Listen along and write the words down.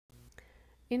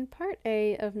In part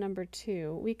A of number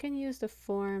 2, we can use the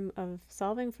form of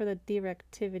solving for the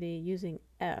directivity using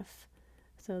f.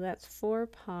 So that's 4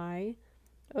 pi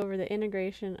over the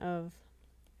integration of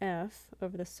f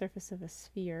over the surface of a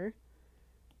sphere.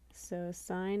 So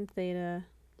sine theta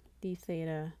d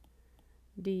theta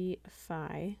d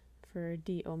phi for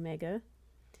d omega.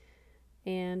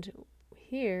 And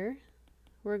here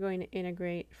we're going to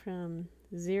integrate from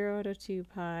 0 to 2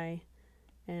 pi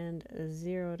and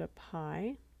 0 to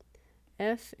pi.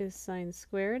 F is sine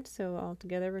squared, so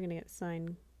altogether we're going to get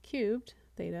sine cubed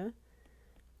theta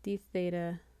d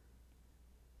theta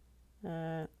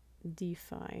d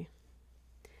phi.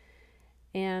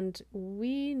 And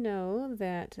we know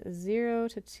that 0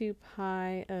 to 2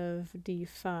 pi of d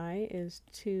phi is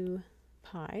 2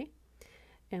 pi.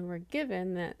 And we're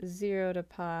given that 0 to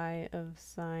pi of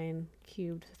sine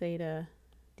cubed theta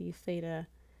d theta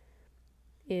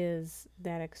is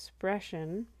that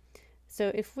expression.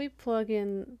 So if we plug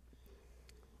in,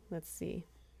 let's see,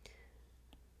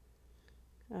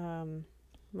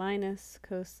 minus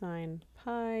cosine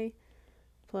pi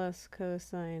plus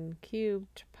cosine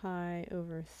cubed pi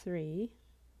over 3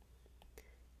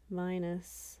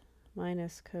 minus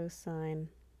cosine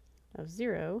of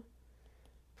 0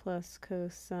 plus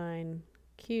cosine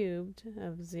cubed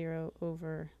of 0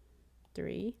 over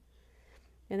 3.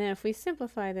 And then if we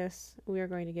simplify this, we are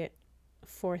going to get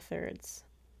 4/3.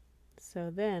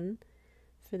 So then,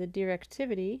 for the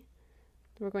directivity,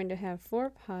 we're going to have 4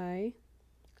 pi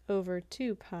over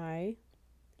 2 pi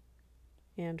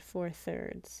and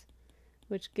 4/3,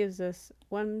 which gives us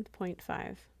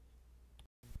 1.5.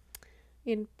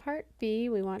 In part B,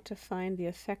 we want to find the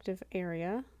effective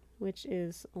area, which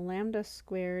is lambda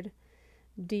squared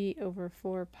d over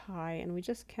 4 pi, and we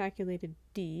just calculated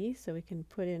d, so we can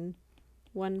put in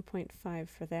 1.5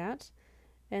 for that,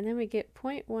 and then we get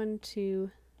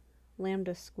 0.12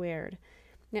 lambda squared.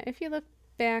 Now if you look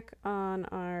back on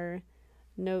our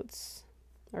notes,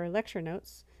 our lecture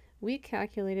notes, we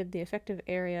calculated the effective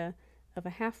area of a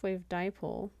half-wave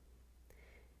dipole,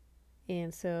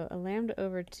 and so a lambda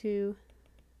over 2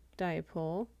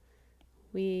 dipole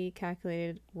we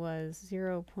calculated was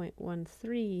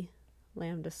 0.13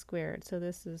 lambda squared, so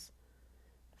this is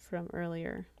from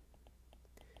earlier.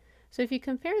 So if you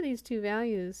compare these two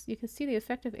values, you can see the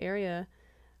effective area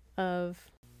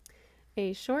of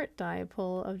a short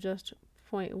dipole of just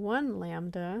 0.1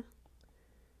 lambda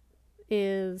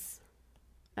is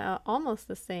almost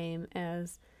the same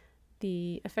as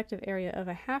the effective area of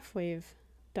a half-wave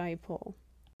dipole.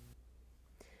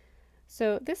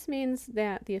 So this means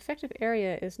that the effective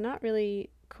area is not really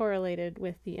correlated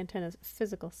with the antenna's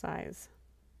physical size.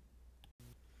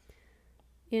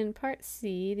 In part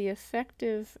C, the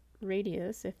effective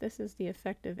radius, if this is the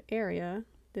effective area,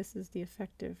 this is the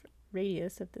effective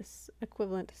radius of this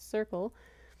equivalent circle,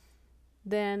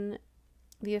 then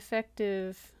the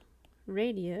effective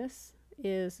radius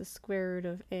is the square root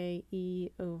of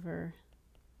AE over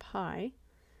pi,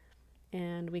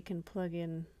 and we can plug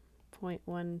in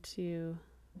 0.12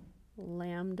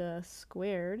 lambda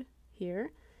squared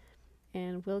here,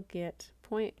 and we'll get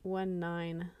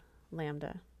 0.19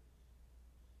 lambda.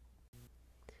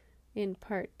 In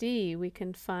part D, we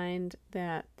can find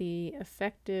that the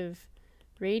effective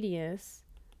radius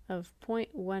of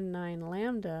 0.19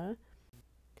 lambda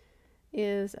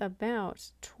is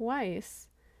about twice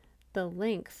the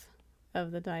length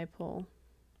of the dipole,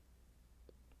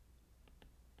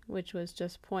 which was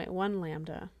just 0.1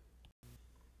 lambda.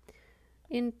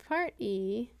 In part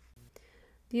E,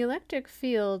 the electric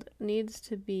field needs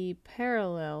to be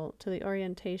parallel to the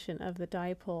orientation of the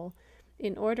dipole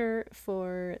in order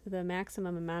for the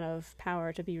maximum amount of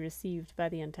power to be received by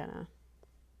the antenna.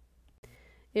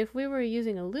 If we were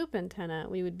using a loop antenna,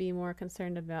 we would be more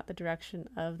concerned about the direction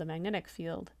of the magnetic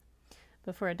field.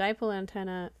 But for a dipole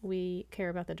antenna, we care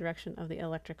about the direction of the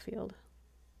electric field.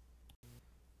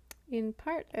 In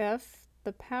part F,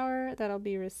 the power that'll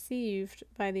be received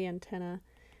by the antenna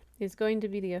is going to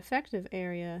be the effective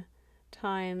area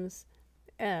times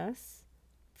S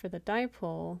for the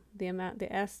dipole, the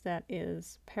S that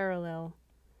is parallel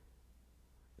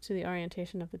to the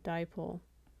orientation of the dipole.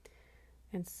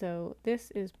 And so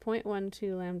this is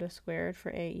 0.12 lambda squared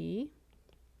for AE,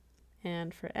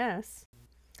 and for S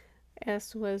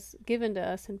was given to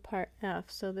us in part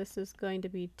F, so this is going to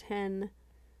be 10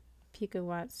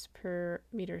 picowatts per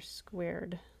meter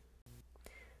squared.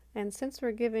 And since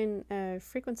we're given a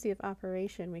frequency of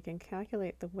operation, we can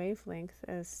calculate the wavelength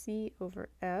as C over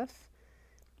F,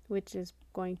 which is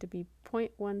going to be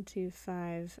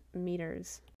 0.125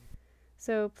 meters.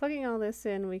 So plugging all this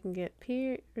in, we can get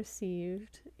P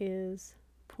received is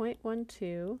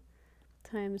 0.12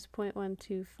 times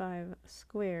 0.125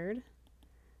 squared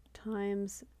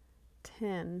times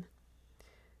 10.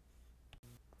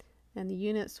 And the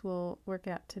units will work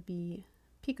out to be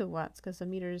picowatts because the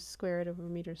meters squared over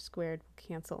meters squared will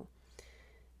cancel.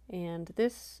 And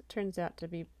this turns out to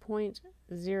be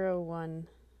 0.019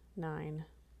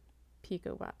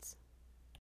 picowatts.